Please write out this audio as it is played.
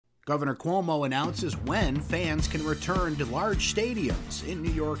Governor Cuomo announces when fans can return to large stadiums in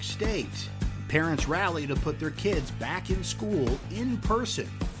New York State. Parents rally to put their kids back in school in person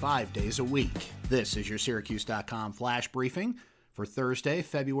 5 days a week. This is your Syracuse.com flash briefing for Thursday,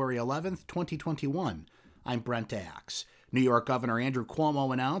 February 11th, 2021. I'm Brent Axe. New York Governor Andrew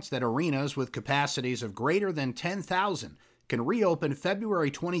Cuomo announced that arenas with capacities of greater than 10,000 can reopen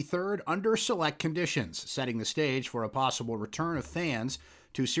February 23rd under select conditions, setting the stage for a possible return of fans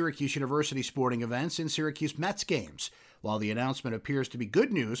to Syracuse University sporting events and Syracuse Mets games. While the announcement appears to be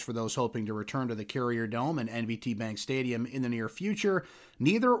good news for those hoping to return to the Carrier Dome and NBT Bank Stadium in the near future,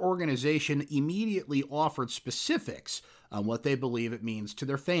 neither organization immediately offered specifics on what they believe it means to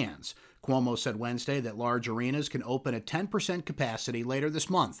their fans. Cuomo said Wednesday that large arenas can open at 10% capacity later this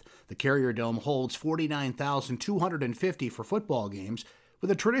month. The Carrier Dome holds 49,250 for football games, with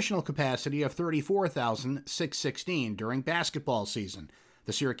a traditional capacity of 34,616 during basketball season.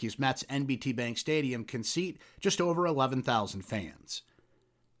 The Syracuse Mets NBT Bank Stadium can seat just over 11,000 fans.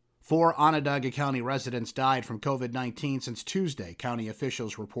 4 Onondaga County residents died from COVID-19 since Tuesday, county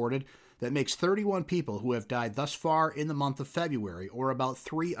officials reported. That makes 31 people who have died thus far in the month of February, or about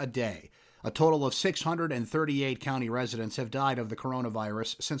 3 a day. A total of 638 county residents have died of the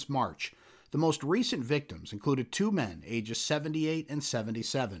coronavirus since March. The most recent victims included 2 men, ages 78 and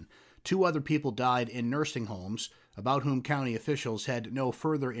 77. 2 other people died in nursing homes, about whom county officials had no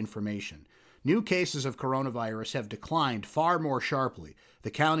further information. New cases of coronavirus have declined far more sharply. The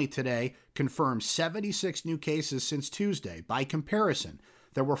county today confirmed 76 new cases since Tuesday. By comparison,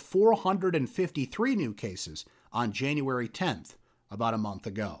 there were 453 new cases on January 10th, about a month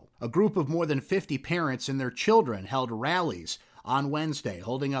ago. A group of more than 50 parents and their children held rallies on Wednesday,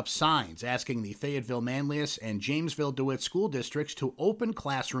 holding up signs asking the Fayetteville Manlius and Jamesville DeWitt school districts to open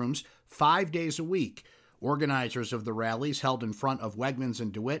classrooms 5 days a week. Organizers of the rallies, held in front of Wegmans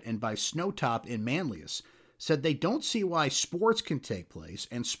in DeWitt and by Snowtop in Manlius, said they don't see why sports can take place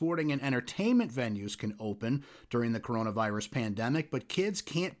and sporting and entertainment venues can open during the coronavirus pandemic, but kids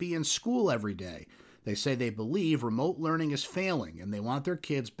can't be in school every day. They say they believe remote learning is failing and they want their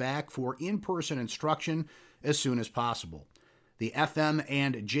kids back for in-person instruction as soon as possible. The FM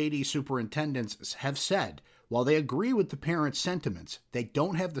and JD superintendents have said, while they agree with the parents' sentiments, they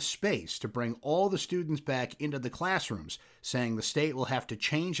don't have the space to bring all the students back into the classrooms, saying the state will have to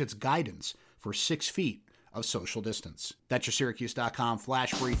change its guidance for 6 feet of social distance. That's your Syracuse.com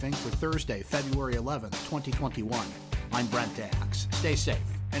flash briefing for Thursday, February 11th, 2021. I'm Brent Axe. Stay safe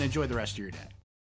and enjoy the rest of your day.